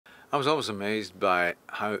I was always amazed by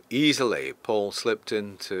how easily Paul slipped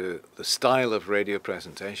into the style of radio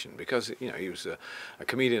presentation, because he was a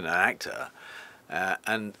comedian and actor,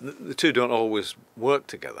 and the two don't always work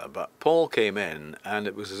together. But Paul came in, and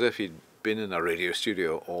it was as if he'd been in a radio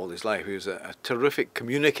studio all his life. He was a terrific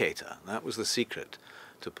communicator. That was the secret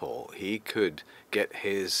to Paul. He could get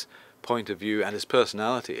his point of view and his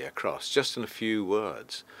personality across just in a few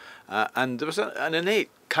words, and there was an innate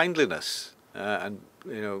kindliness and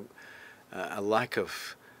a lack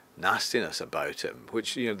of nastiness about him,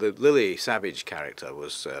 which the Lily Savage character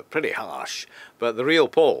was pretty harsh, but the real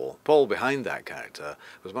Paul behind that character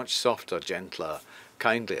was a much softer, gentler,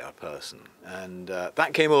 kindlier person, and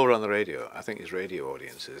that came over on the radio. I think his radio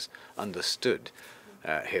audiences understood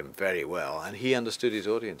him very well, and he understood his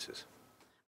audiences.